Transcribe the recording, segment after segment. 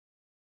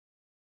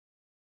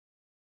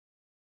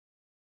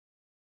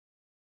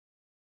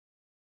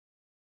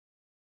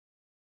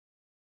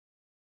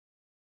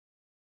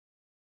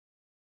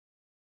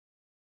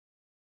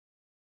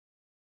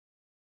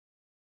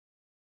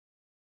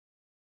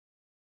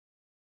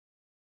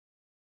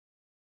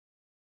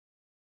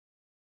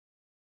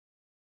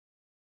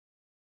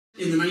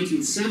In the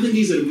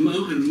 1970s, at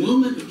a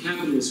moment of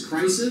capitalist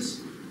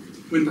crisis,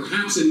 when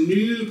perhaps a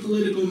new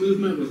political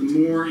movement with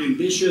more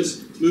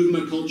ambitious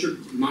movement culture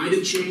might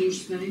have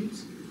changed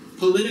things,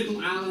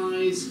 political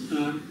allies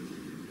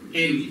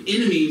and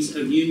enemies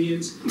of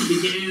unions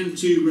began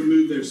to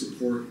remove their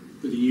support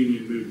for the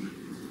union movement.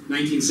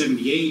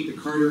 1978,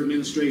 the Carter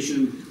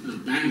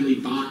administration badly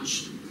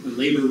botched a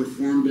labor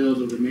reform bill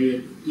that would have made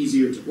it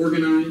easier to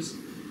organize.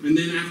 And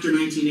then after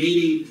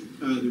 1980,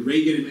 the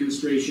Reagan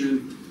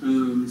administration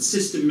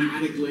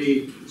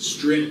systematically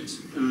stripped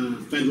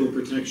federal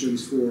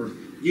protections for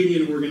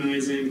union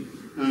organizing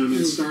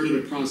and started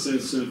a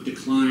process of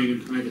decline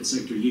in private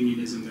sector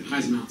unionism that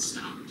has not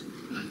stopped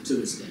to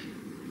this day.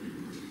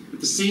 At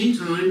the same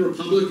time,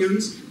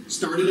 Republicans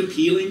started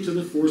appealing to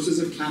the forces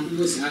of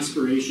capitalist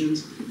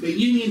aspirations that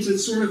unions had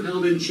sort of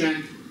held in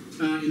check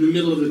in the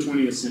middle of the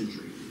 20th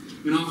century,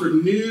 and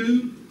offered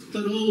new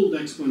but old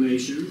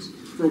explanations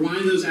for why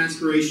those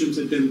aspirations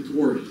had been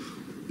thwarted.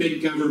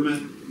 Big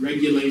government,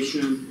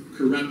 regulation,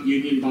 corrupt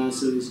union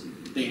bosses.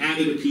 They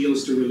added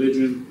appeals to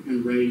religion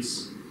and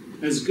race.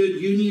 As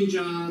union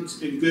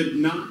jobs and good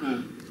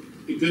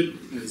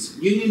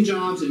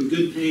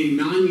paying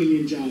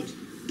non-union jobs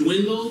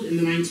dwindled in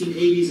the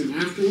 1980s and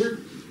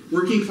afterward,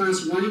 working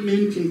class white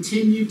men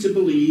continued to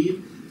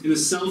believe in a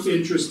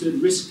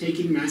self-interested,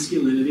 risk-taking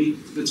masculinity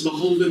that's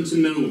beholden to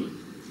no one.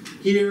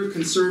 Here,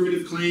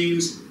 conservative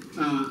claims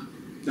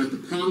that the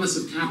promise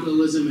of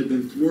capitalism had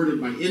been thwarted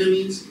by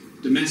enemies,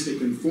 domestic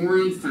and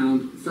foreign,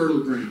 found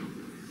fertile ground.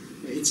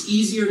 It's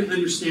easier to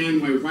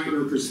understand why white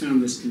workers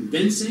found this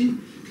convincing,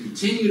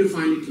 continue to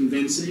find it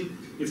convincing,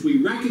 if we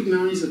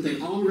recognize that they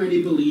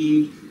already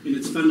believed in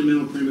its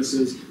fundamental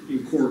premises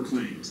and core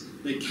claims.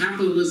 That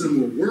capitalism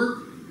will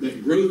work,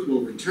 that growth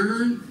will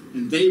return,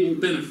 and they will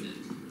benefit.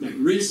 That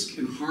risk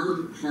and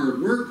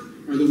hard work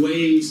are the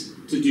ways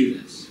to do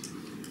this.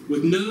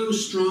 With no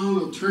strong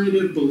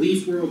alternative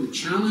belief world to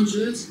challenge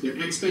this, their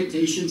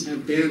expectations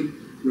have been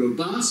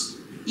robust,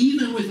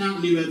 even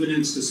without new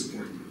evidence to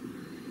support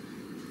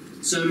them.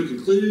 So to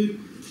conclude,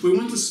 we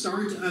want to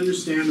start to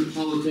understand the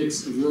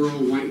politics of rural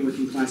white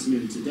working class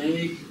men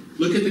today.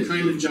 Look at the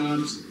kind of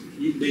jobs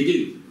they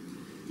do.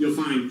 You'll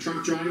find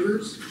truck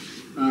drivers,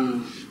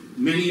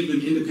 many of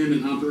them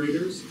independent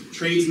operators,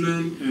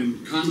 tradesmen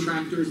and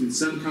contractors and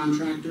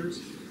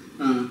subcontractors,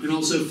 and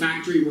also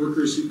factory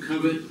workers who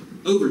covet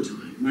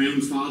overtime. My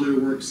own father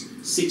works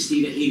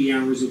 60 to 80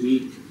 hours a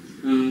week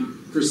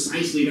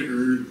precisely to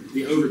earn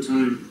the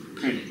overtime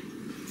pay.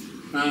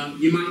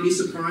 You might be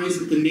surprised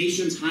that the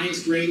nation's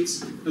highest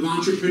rates of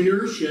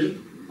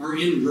entrepreneurship are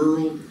in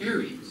rural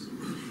areas.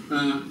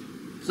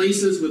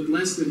 Places with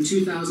less than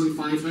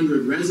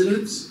 2,500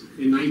 residents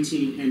in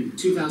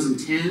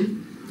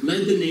 2010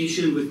 led the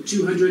nation with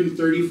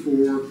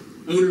 234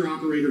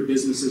 owner-operator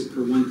businesses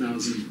per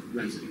 1,000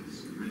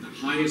 residents. Right? The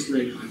highest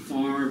rate by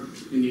far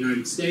in the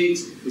United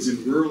States is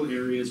in rural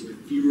areas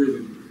with fewer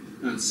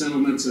than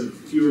settlements of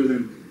fewer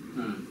than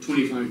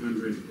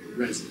 2,500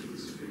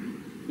 residents.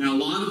 Right? Now, a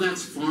lot of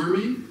that's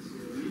farming,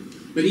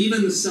 right? But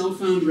even the cell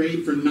phone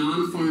rate for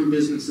non-farm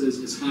businesses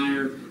is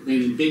higher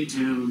than in big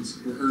towns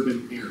or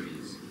urban areas.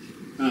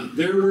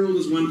 Their world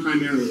is one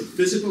primarily of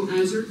physical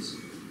hazards,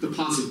 the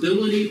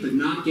possibility but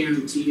not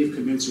guarantee of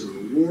commensurate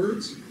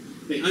rewards.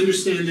 They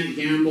understand that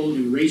gamble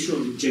in racial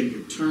and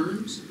gender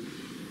terms.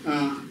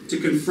 To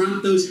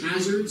confront those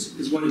hazards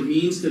is what it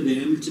means to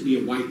them to be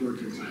a white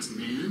working class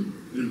man,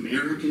 an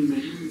American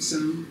man in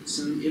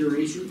some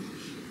iteration.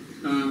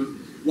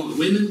 What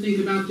women think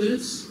about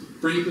this,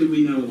 frankly,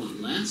 we know a lot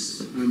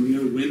less. We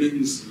know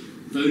women's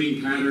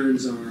voting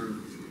patterns are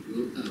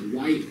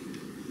white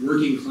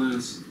working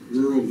class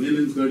rural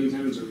women's voting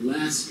patterns are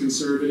less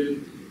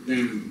conservative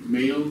than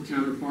male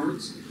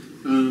counterparts,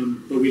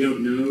 but we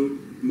don't know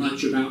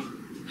much about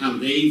how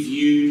they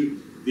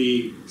view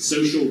the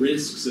social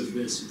risks of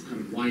this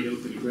kind of wide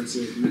open,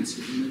 aggressive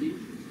masculinity.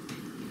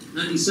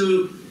 And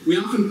so we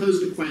often pose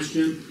the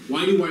question,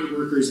 why do white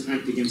workers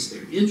act against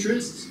their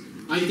interests?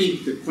 I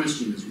think the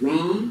question is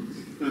wrong.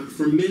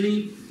 For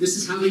many, this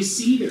is how they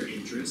see their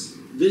interests.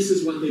 This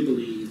is what they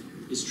believe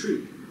is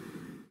true.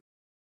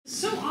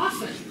 So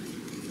often,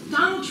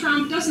 Donald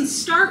Trump doesn't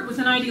start with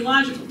an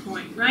ideological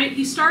point, right?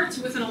 He starts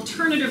with an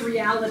alternative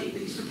reality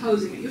that he's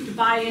proposing that you have to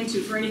buy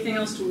into for anything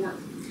else to work.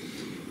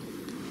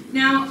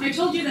 Now, I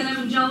told you that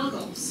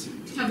evangelicals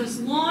have this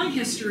long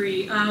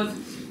history of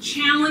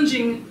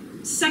challenging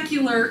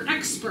secular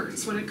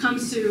experts when it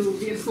comes to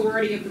the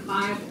authority of the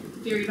Bible,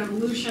 theory of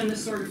evolution,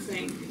 this sort of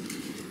thing.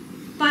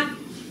 But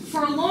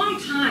for a long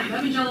time,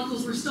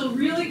 evangelicals were still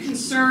really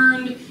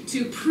concerned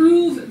to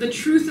prove the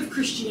truth of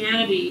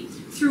Christianity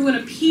through an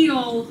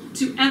appeal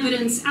to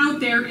evidence out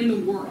there in the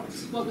world,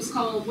 what is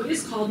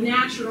called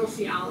natural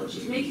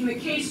theology, making the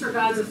case for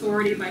God's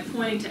authority by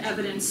pointing to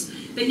evidence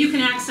that you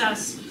can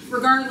access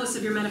regardless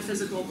of your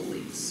metaphysical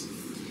beliefs.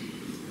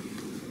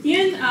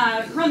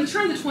 Around the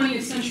turn of the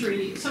 20th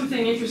century,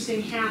 something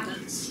interesting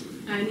happens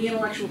in the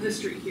intellectual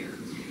history here.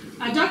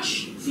 A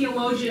Dutch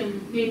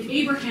theologian named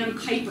Abraham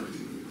Kuyper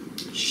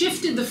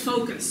shifted the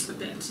focus a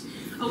bit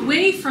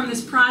away from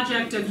this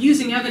project of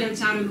using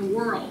evidence out in the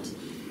world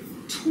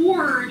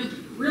toward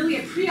really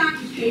a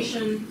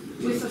preoccupation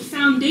with the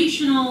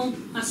foundational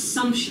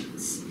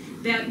assumptions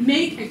that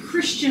make a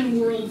Christian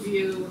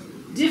worldview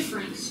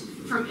different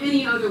from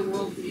any other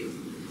worldview.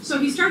 So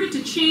he started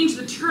to change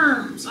the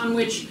terms on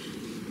which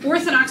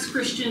Orthodox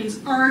Christians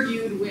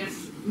argued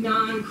with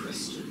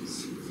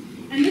non-Christians.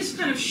 And this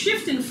kind of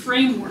shift in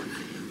framework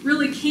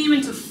really came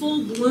into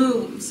full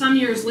bloom some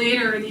years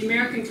later in the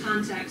American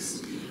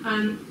context,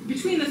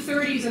 between the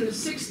 30s and the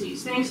 60s,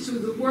 thanks to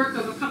the work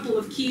of a couple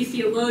of key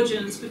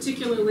theologians,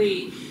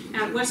 particularly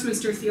at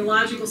Westminster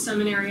Theological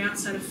Seminary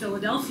outside of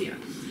Philadelphia.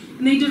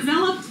 And they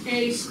developed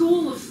a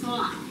school of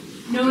thought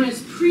known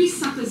as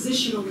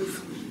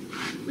presuppositionalism,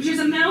 which is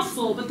a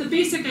mouthful, but the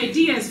basic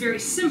idea is very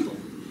simple.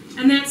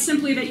 And that's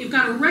simply that you've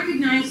got to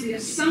recognize the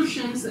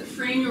assumptions that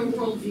frame your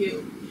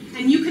worldview.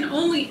 And you can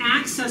only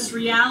access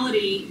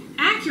reality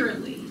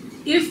accurately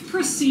if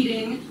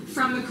proceeding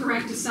from the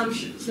correct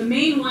assumptions. The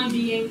main one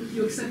being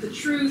you accept the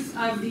truth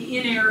of the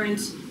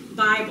inerrant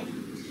Bible.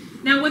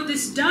 Now what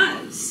this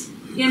does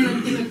in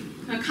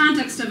the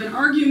context of an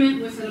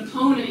argument with an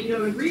opponent you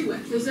don't agree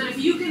with is that if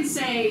you can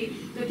say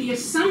that the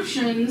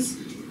assumptions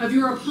of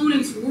your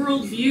opponent's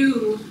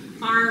worldview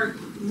are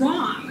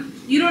wrong,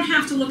 you don't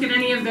have to look at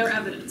any of their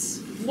evidence.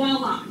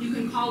 Voila, you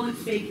can call it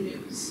fake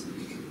news.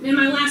 In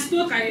my last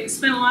book, I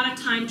spent a lot of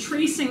time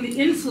tracing the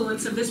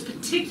influence of this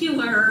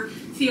particular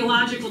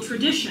theological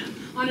tradition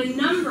on a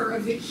number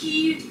of the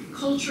key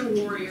culture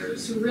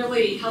warriors who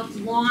really helped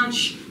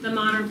launch the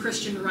modern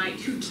Christian right,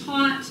 who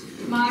taught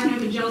modern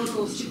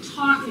evangelicals to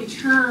talk in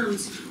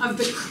terms of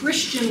the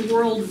Christian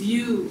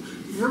worldview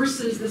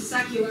versus the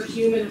secular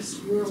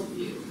humanist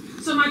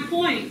worldview. So my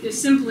point is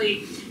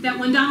simply that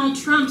when Donald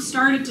Trump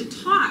started to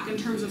talk in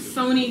terms of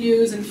phony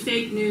news and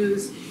fake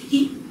news,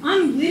 he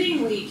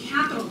unwittingly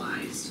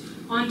capitalized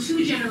on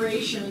 2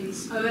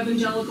 generations of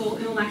evangelical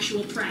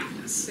intellectual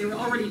practice. They were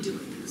already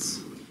doing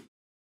this.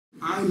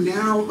 I'm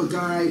now a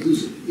guy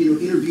who's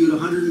interviewed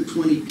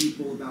 120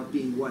 people about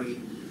being white.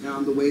 Now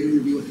I'm the way to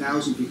interview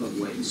 1,000 people about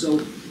white. And so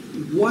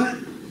what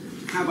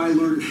have I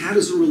learned? How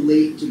does it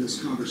relate to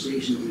this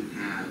conversation that we've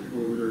had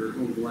over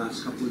the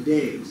last couple of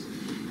days?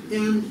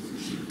 And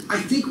I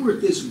think we're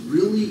at this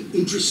really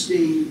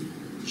interesting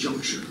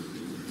juncture.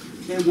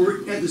 And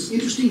we're at this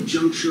interesting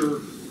juncture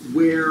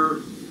where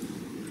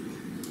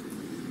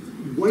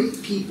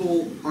white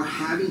people are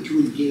having to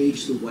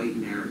engage the white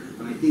narrative.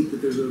 And I think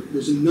that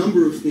there's a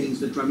number of things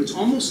that drive it. It's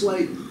almost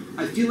like,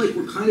 I feel like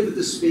we're kind of at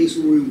this space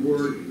where we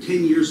were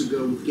 10 years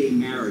ago with gay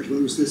marriage,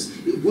 when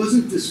it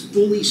wasn't this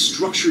fully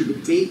structured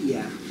debate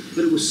yet,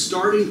 but it was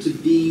starting to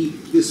be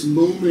this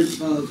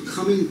moment of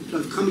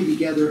coming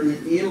together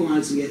and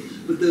analyzing it,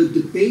 but the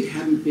debate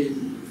hadn't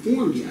been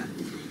formed yet.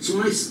 So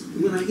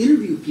when I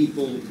interview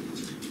people,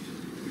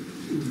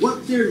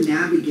 what they're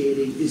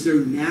navigating is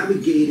they're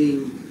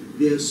navigating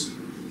this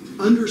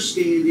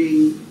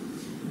understanding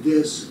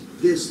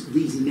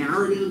these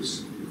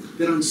narratives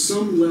that on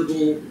some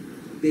level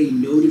they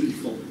know to be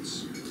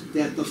false.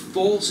 That the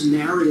false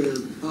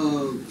narrative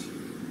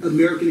of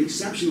American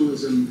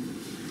exceptionalism,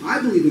 I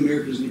believe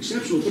America is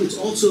exceptional, but it's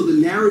also the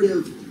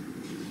narrative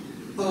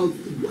of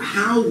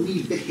how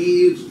we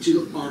behave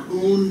to our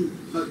own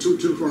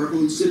to our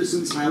own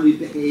citizens, how we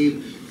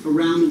behave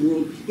around the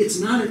world. It's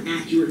not an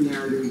accurate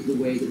narrative the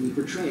way that we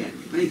portray it.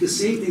 I think the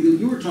same thing that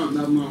you were talking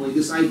about, Molly,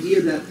 this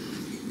idea that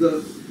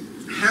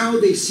how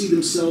they see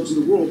themselves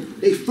in the world,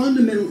 they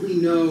fundamentally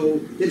know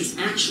that it's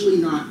actually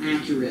not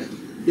accurate,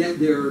 that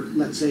they're,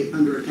 let's say,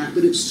 under attack.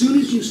 But as soon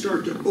as you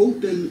start to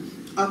open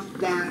up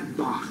that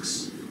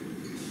box,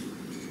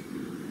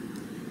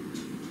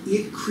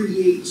 it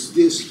creates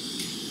this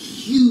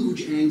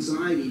huge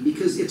anxiety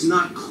because it's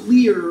not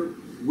clear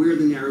where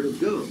the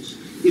narrative goes.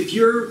 If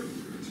you're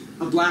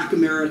a black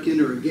American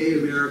or a gay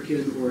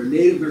American or a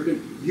Native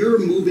American, you're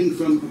moving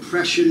from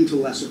oppression to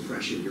less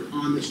oppression. You're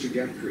on this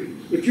trajectory.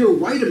 If you're a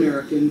white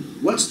American,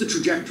 what's the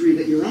trajectory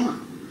that you're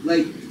on?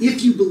 Like,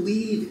 if you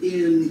believe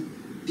in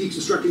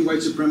deconstructing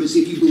white supremacy,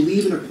 if you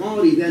believe in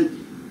equality,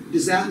 then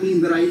does that mean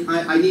that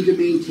I need to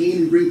maintain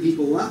and bring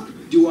people up?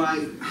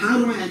 How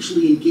do I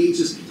actually engage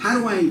this? How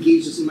do I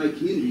engage this in my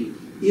community?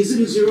 Is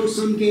it a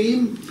zero-sum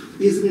game?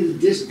 Is it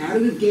a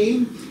additive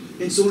game?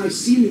 And so what I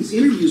see in these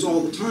interviews all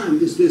the time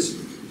is this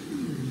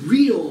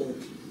real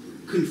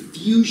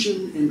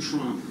confusion and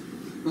trauma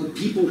of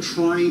people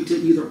trying to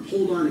either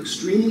hold on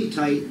extremely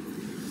tight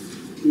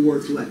or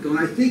to let go. And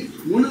I think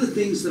one of the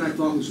things that I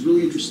thought was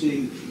really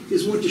interesting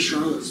is went to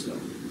Charlottesville.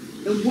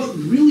 And what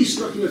really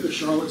struck me with the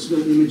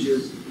Charlottesville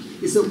images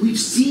is that we've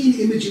seen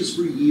images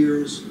for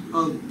years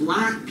of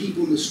black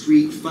people in the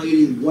street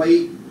fighting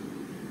white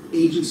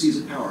agencies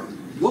of power.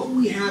 What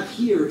we have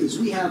here is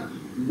we have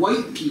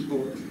white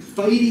people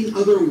fighting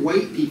other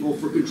white people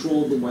for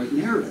control of the white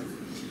narrative.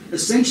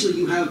 Essentially,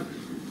 you have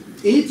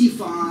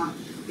Antifa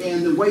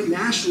and the white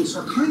nationalists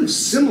are kind of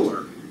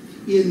similar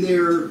in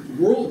their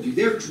worldview.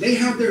 They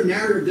have their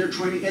narrative,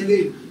 and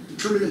they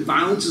determine that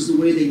violence is the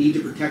way they need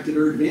to protect it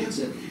or advance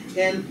it.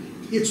 And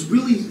it's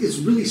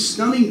really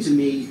stunning to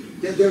me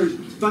that they're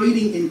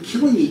fighting and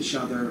killing each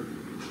other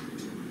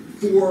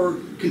for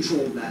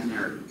control of that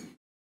narrative.